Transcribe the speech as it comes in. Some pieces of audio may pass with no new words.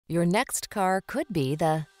Your next car could be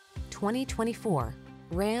the 2024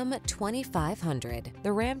 Ram 2500.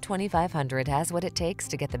 The Ram 2500 has what it takes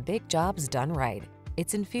to get the big jobs done right.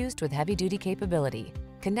 It's infused with heavy-duty capability,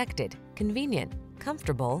 connected, convenient,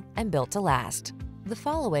 comfortable, and built to last. The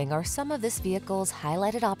following are some of this vehicle's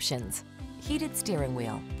highlighted options: heated steering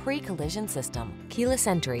wheel, pre-collision system, keyless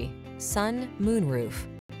entry, sun, moonroof,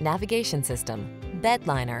 navigation system, bed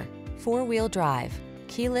liner, four-wheel drive,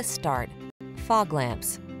 keyless start, fog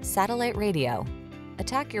lamps, satellite radio.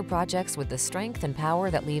 Attack your projects with the strength and power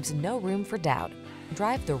that leaves no room for doubt.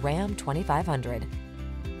 Drive the Ram 2500.